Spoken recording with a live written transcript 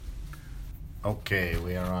Okay,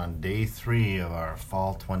 we are on day 3 of our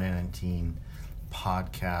fall 2019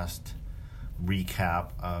 podcast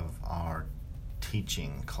recap of our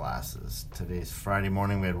teaching classes. Today's Friday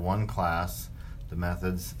morning. We had one class, the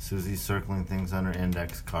methods. Susie's circling things on her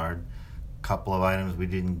index card. Couple of items we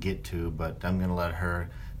didn't get to, but I'm going to let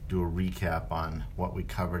her do a recap on what we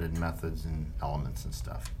covered in methods and elements and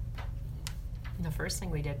stuff. The first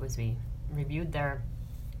thing we did was we reviewed their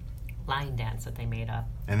line dance that they made up.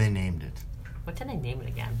 And they named it. What did they name it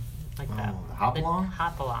again? Like the Hop-along?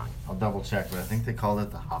 Hop-along. I'll double check, but I think they called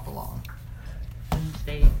it the Hop-along.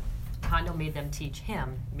 Hondo made them teach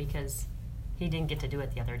him because he didn't get to do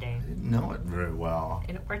it the other day. I didn't know it very well.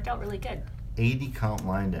 And it worked out really good. 80 count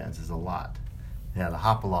line dance is a lot. Yeah, the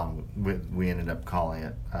Hop-along we ended up calling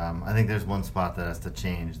it. I think there's one spot that has to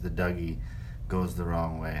change. The Dougie goes the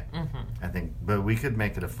wrong way. Mm-hmm. I think, but we could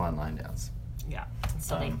make it a fun line dance. Yeah.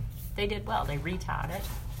 So they did well. They retaught it.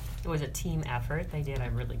 It was a team effort. They did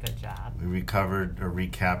a really good job. We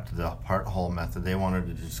recapped the part whole method. They wanted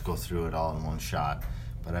to just go through it all in one shot,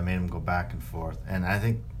 but I made them go back and forth. And I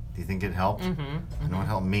think, do you think it helped? Mm-hmm. I know it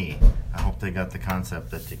helped me. I hope they got the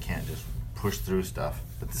concept that you can't just push through stuff.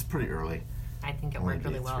 But this is pretty early. I think it Only worked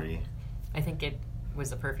really day well. 3. I think it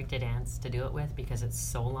was the perfect dance to do it with because it's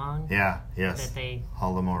so long. Yeah, yes. That they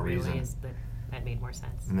all the more reason. That made more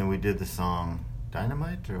sense. And then we did the song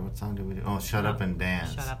Dynamite, or what song did we do? Oh, Shut Up and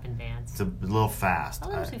Dance. Shut Up and Dance. It's a little fast. A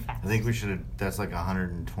little too fast. I think we should have, that's like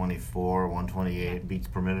 124, 128 beats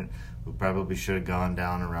per minute. We probably should have gone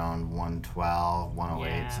down around 112,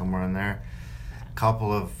 108, somewhere in there. A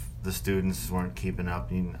couple of the students weren't keeping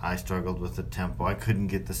up. I struggled with the tempo. I couldn't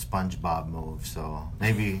get the SpongeBob move, so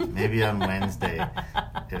maybe on Wednesday,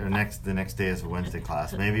 or the next day is a Wednesday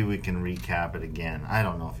class. Maybe we can recap it again. I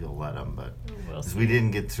don't know if you'll let them, but we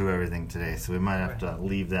didn't get through everything today, so we might have to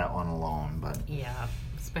leave that one alone. But yeah,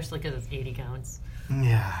 especially because it's 80 counts.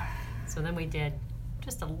 Yeah. So then we did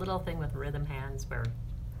just a little thing with rhythm hands, where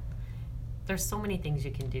there's so many things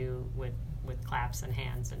you can do with claps and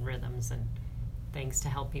hands and rhythms and things to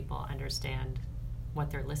help people understand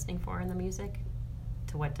what they're listening for in the music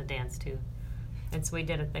to what to dance to. And so we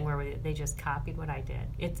did a thing where they just copied what I did.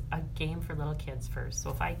 It's a game for little kids first. So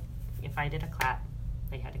if I did a clap,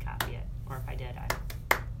 they had to copy it. Or if I did,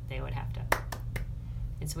 they would have to.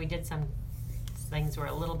 And so we did some things were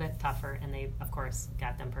a little bit tougher, and they, of course,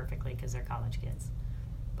 got them perfectly because they're college kids.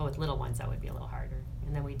 But with little ones, that would be a little harder.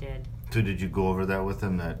 And then we did... So did you go over that with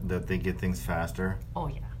them, that they get things faster? Oh,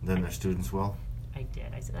 yeah. Than their students will? I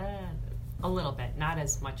did. I said, a little bit. Not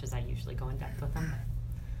as much as I usually go in depth with them.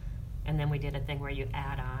 And then we did a thing where you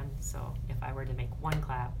add on. So if I were to make one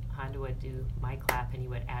clap, Hondo would do my clap, and you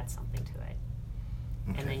would add something to it.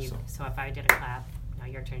 Okay, and then so if I did a clap, now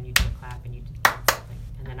your turn, you do a clap, and you do something.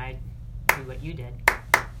 And then I do what you did.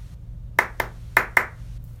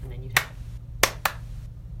 And then you'd have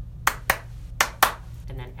it.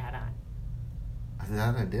 And then add on.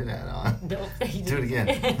 That I did add on. No, do it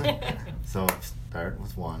again. So start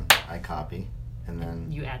with one, I copy, and then...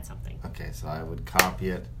 You add something. Okay, so I would copy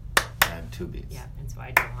it, add 2 beats. Yeah, and so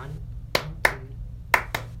I do 1 and 2.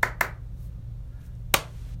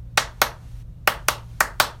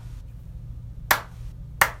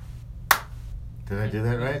 Did I do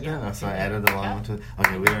that right? Yeah. No, so I added the long one to...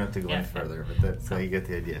 Okay, we don't have to go any further, but so you get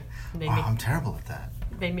the idea. I'm terrible at that.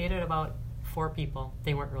 They made it about 4 people.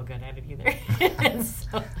 They weren't real good at it either.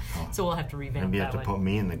 So we'll have to revamp that one. Maybe you have to put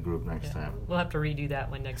me in the group next time. We'll have to redo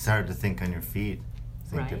that one next It's hard to think on your feet.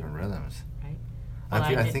 Think different rhythms. Right. Well,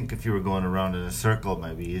 I think if you were going around in a circle, it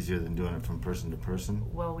might be easier than doing it from person to person.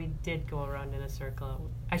 Well, we did go around in a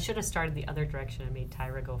circle. I should have started the other direction and made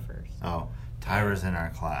Tyra go first. Oh, Tyra's in our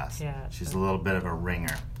class. Yeah. She's a little bit of a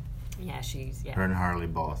ringer. Yeah, Her and Harley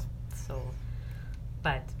both. So,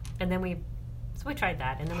 and then we tried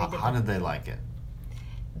that, and then we did. How did they like it?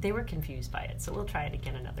 They were confused by it, so we'll try it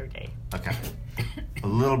again another day. Okay. A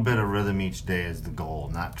little bit of rhythm each day is the goal,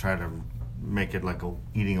 not try to make it like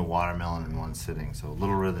eating a watermelon in one sitting. So a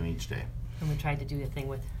little rhythm each day. And we tried to do the thing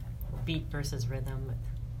with beat versus rhythm, with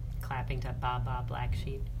clapping to Ba Ba Black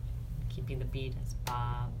Sheep, keeping the beat as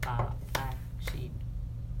Ba Ba Black Sheep.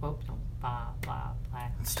 Whoop, no, Ba Ba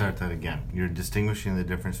Black. Let's start that again. You're distinguishing the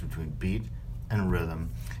difference between beat and rhythm,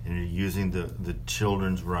 and you're using the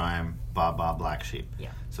children's rhyme Ba Ba Black Sheep.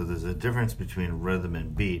 Yeah. So there's a difference between rhythm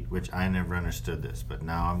and beat, which I never understood this, but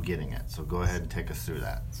now I'm getting it. So go ahead and take us through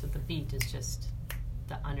that. So the beat is just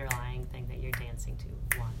the underlying thing that you're dancing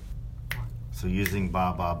to. 1, 1. So using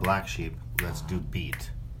Ba Ba Black Sheep, let's do beat.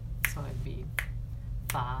 So it'd be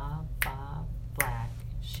Ba Ba Black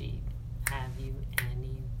Sheep, have you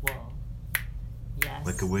any wool? Yes.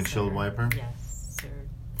 Like a windshield sir. wiper? Yes, sir.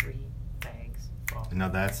 3 bags No,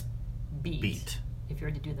 that's beat. beat. If you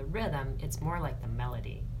were to do the rhythm, it's more like the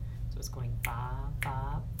melody. So it's going ba,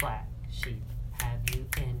 ba, black sheep, have you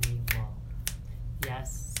any wool?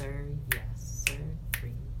 Yes, sir,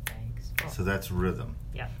 3 bags full. So that's rhythm.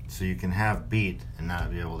 Yeah. So you can have beat and not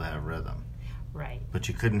be able to have rhythm. Right. But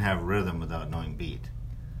you couldn't have rhythm without knowing beat.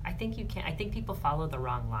 I think you can. I think people follow the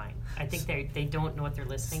wrong line. I think they don't know what they're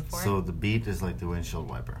listening for. So the beat is like the windshield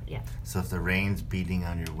wiper. Yeah. So if the rain's beating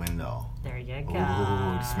on your window. There you go.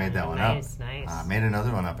 Ooh, just made that one up. Nice. Made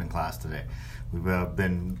another one up in class today. We've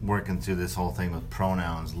been working through this whole thing with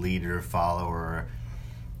pronouns: leader, follower,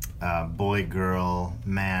 boy, girl,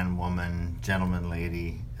 man, woman, gentleman,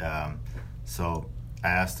 lady. So I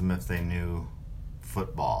asked them if they knew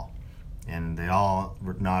football, and they all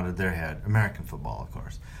nodded their head. American football, of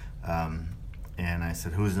course. And I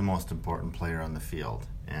said, who's the most important player on the field?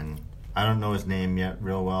 And I don't know his name yet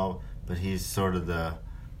real well, but he's sort of the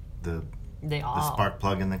spark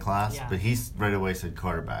plug in the class. Yeah. But he right away said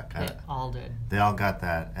quarterback. They all did. They all got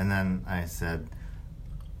that. And then I said,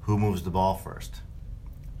 who moves the ball first?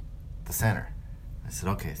 The center. I said,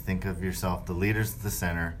 okay, think of yourself, the leader's the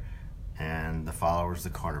center, and the follower's the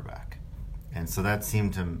quarterback. And so that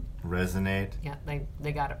seemed to resonate. Yeah,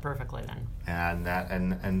 they got it perfectly then.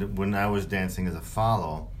 And when I was dancing as a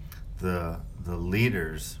follow, the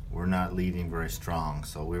leaders were not leading very strong.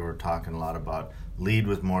 So we were talking a lot about lead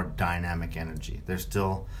with more dynamic energy. They're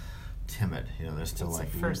still timid, they're still it's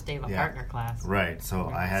like the first day of a partner class. Right.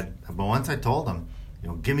 So but once I told them,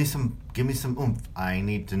 give me some oomph. I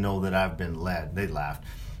need to know that I've been led. They laughed.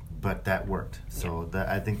 But that worked. So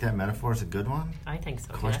I think that metaphor is a good one. I think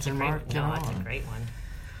so. Question mark? That's a great one.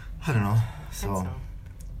 I don't know.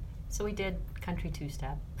 So we did country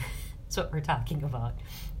two-step. That's what we're talking about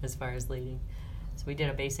as far as leading. So we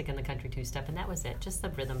did a basic in the country two-step, and that was it. Just the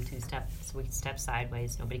rhythm two-step. So we stepped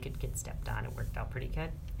sideways. Nobody could get stepped on. It worked out pretty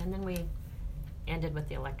good. And then we ended with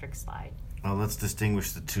the electric slide. Well, let's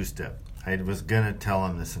distinguish the two-step. I was going to tell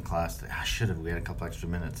them this in class. I should have. We had a couple extra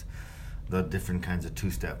minutes. The different kinds of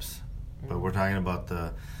two-steps. But we're talking about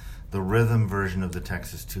the rhythm version of the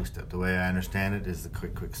Texas two-step. The way I understand it is the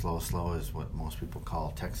quick, quick, slow, slow is what most people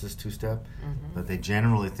call Texas two-step. But they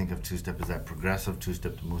generally think of two-step as that progressive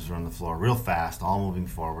two-step that moves around the floor real fast, all moving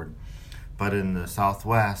forward. But in the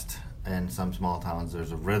Southwest and some small towns,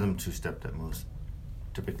 there's a rhythm two-step that moves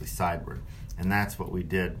typically sideward. And that's what we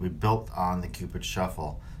did. We built on the Cupid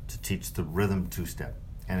Shuffle to teach the rhythm two-step.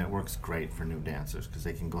 And it works great for new dancers because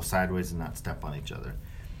they can go sideways and not step on each other.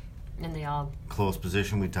 And they all... Close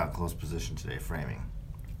position. We taught close position today, framing.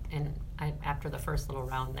 And after the first little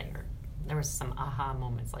round there was some aha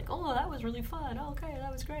moments like, oh, that was really fun. Oh, okay, that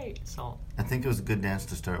was great. So I think it was a good dance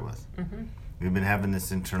to start with. We've been having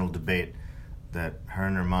this internal debate that her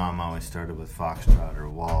and her mom always started with foxtrot or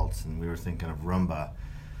waltz, and we were thinking of rumba.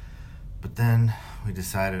 But then we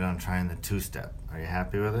decided on trying the two-step. Are you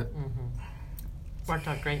happy with it? Worked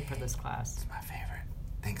out great for this class. It's my favorite.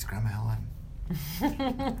 Thanks, Grandma Helen.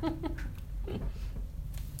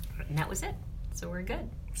 And that was it. So we're good.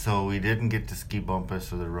 So we didn't get to ski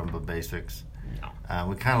bumpus or the rumba basics. No.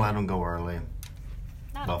 We kind of let them go early.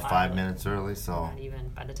 Not about 5 minutes early, so... Not even.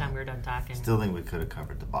 By the time we were done talking. Still think we could have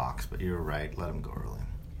covered the box, but you were right. Let them go early.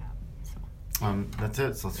 Yeah. So. That's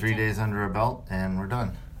it. So 3 days under our belt, and we're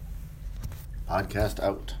done. Podcast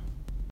out.